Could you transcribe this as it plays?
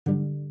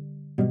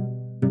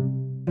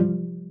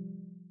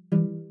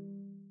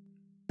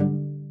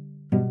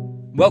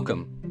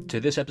Welcome to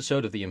this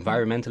episode of the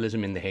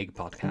Environmentalism in The Hague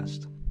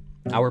podcast.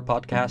 Our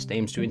podcast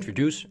aims to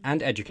introduce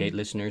and educate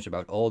listeners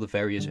about all the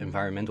various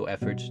environmental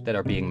efforts that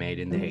are being made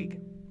in The Hague.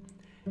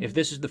 If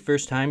this is the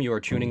first time you are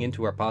tuning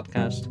into our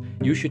podcast,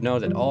 you should know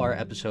that all our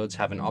episodes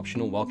have an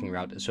optional walking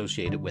route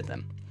associated with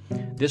them.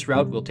 This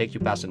route will take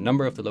you past a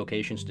number of the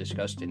locations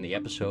discussed in the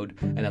episode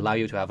and allow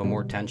you to have a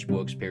more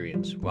tangible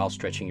experience while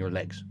stretching your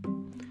legs.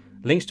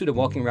 Links to the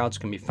walking routes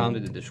can be found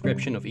in the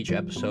description of each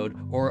episode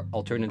or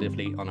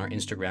alternatively on our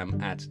Instagram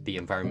at The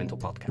Environmental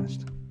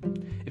Podcast.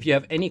 If you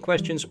have any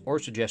questions or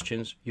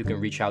suggestions, you can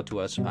reach out to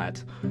us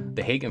at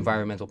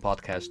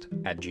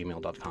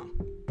thehagueenvironmentalpodcast@gmail.com.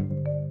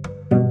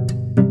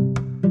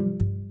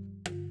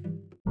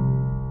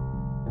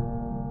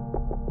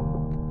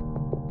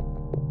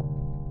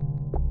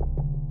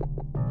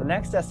 The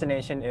next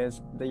destination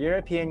is the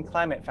European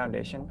Climate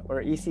Foundation,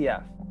 or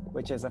ECF,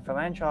 which is a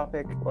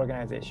philanthropic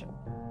organization.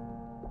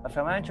 A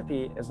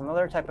philanthropy is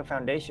another type of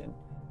foundation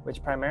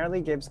which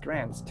primarily gives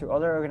grants to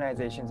other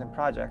organizations and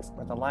projects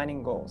with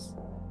aligning goals.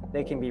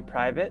 They can be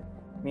private,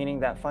 meaning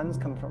that funds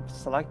come from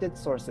selected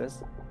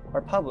sources,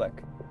 or public,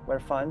 where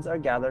funds are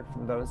gathered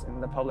from those in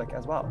the public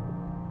as well.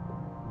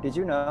 Did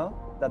you know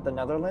that the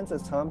Netherlands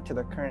is home to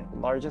the current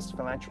largest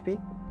philanthropy,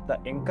 the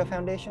Inca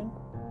Foundation?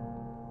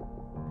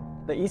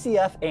 The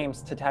ECF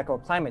aims to tackle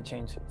climate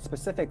change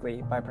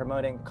specifically by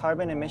promoting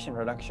carbon emission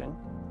reduction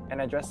and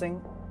addressing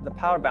the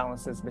power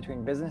balances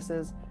between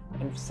businesses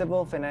and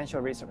civil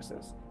financial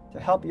resources to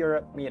help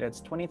Europe meet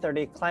its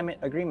 2030 climate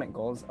agreement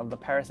goals of the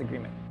Paris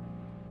Agreement.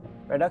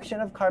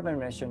 Reduction of carbon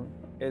emission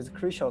is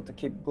crucial to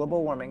keep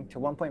global warming to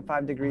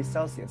 1.5 degrees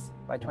Celsius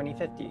by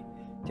 2050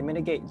 to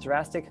mitigate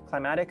drastic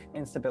climatic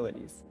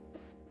instabilities.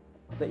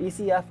 The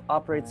ECF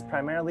operates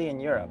primarily in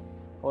Europe,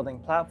 holding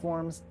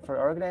platforms for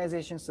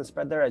organizations to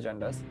spread their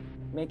agendas,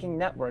 making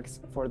networks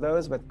for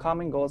those with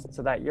common goals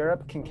so that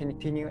Europe can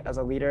continue as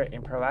a leader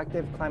in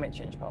proactive climate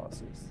change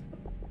policies.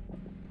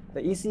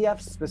 The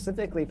ECF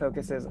specifically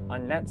focuses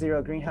on net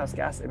zero greenhouse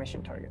gas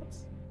emission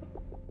targets.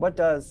 What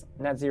does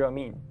net zero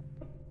mean?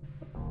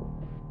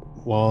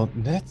 Well,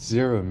 net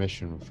zero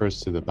emission refers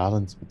to the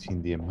balance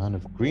between the amount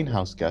of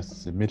greenhouse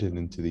gases emitted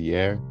into the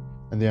air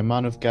and the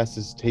amount of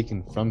gases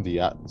taken from the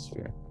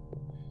atmosphere.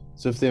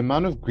 So if the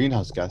amount of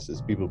greenhouse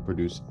gases people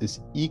produce is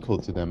equal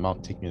to the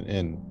amount taken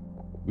in,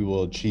 we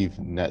will achieve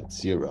net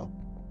zero.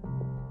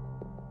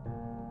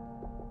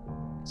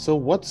 So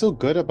what's so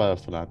good about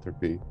a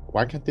philanthropy?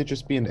 Why can't they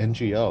just be an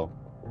NGO?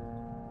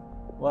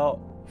 Well,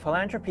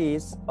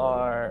 philanthropies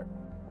are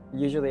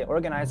usually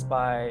organized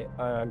by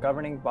a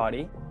governing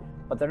body,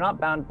 but they're not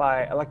bound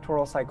by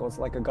electoral cycles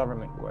like a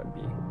government would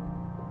be.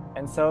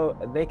 And so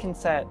they can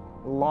set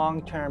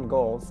long-term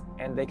goals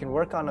and they can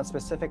work on a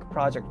specific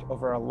project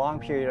over a long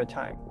period of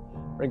time,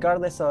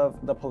 regardless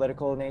of the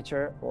political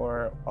nature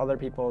or other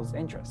people's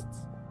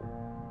interests.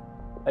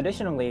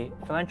 Additionally,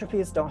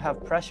 philanthropies don't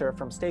have pressure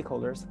from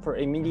stakeholders for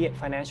immediate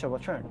financial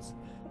returns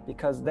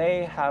because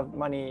they have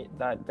money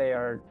that they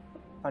are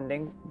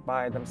funding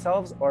by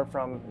themselves or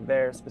from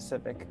their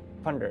specific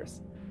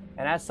funders.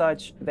 And as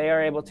such, they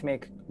are able to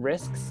make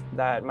risks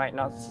that might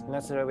not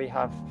necessarily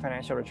have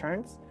financial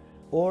returns,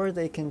 or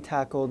they can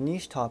tackle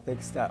niche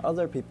topics that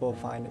other people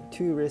find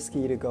too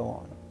risky to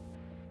go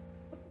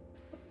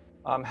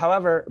on.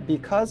 However,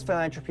 because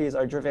philanthropies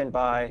are driven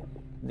by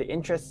the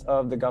interests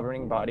of the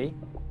governing body,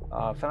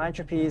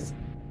 philanthropies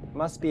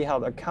must be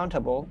held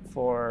accountable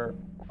for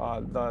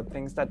the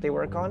things that they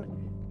work on,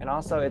 and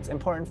also it's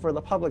important for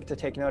the public to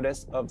take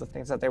notice of the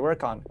things that they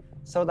work on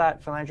so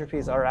that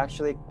philanthropies are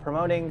actually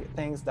promoting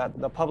things that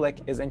the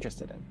public is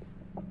interested in.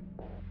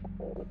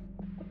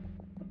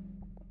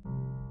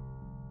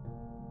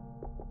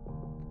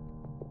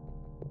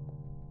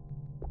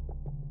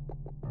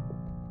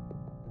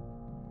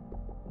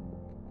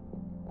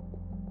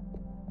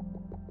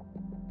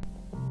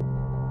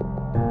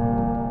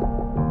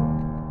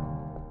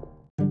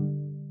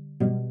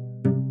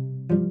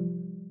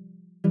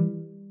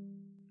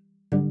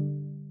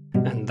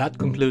 And that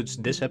concludes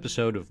this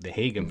episode of the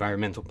Hague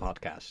Environmental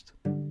Podcast.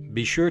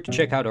 Be sure to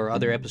check out our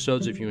other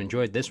episodes if you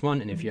enjoyed this one,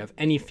 and if you have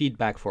any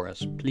feedback for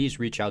us, please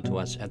reach out to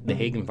us at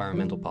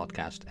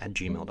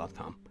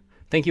thehagueenvironmentalpodcast@gmail.com.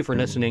 Thank you for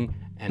listening,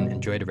 and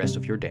enjoy the rest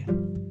of your day.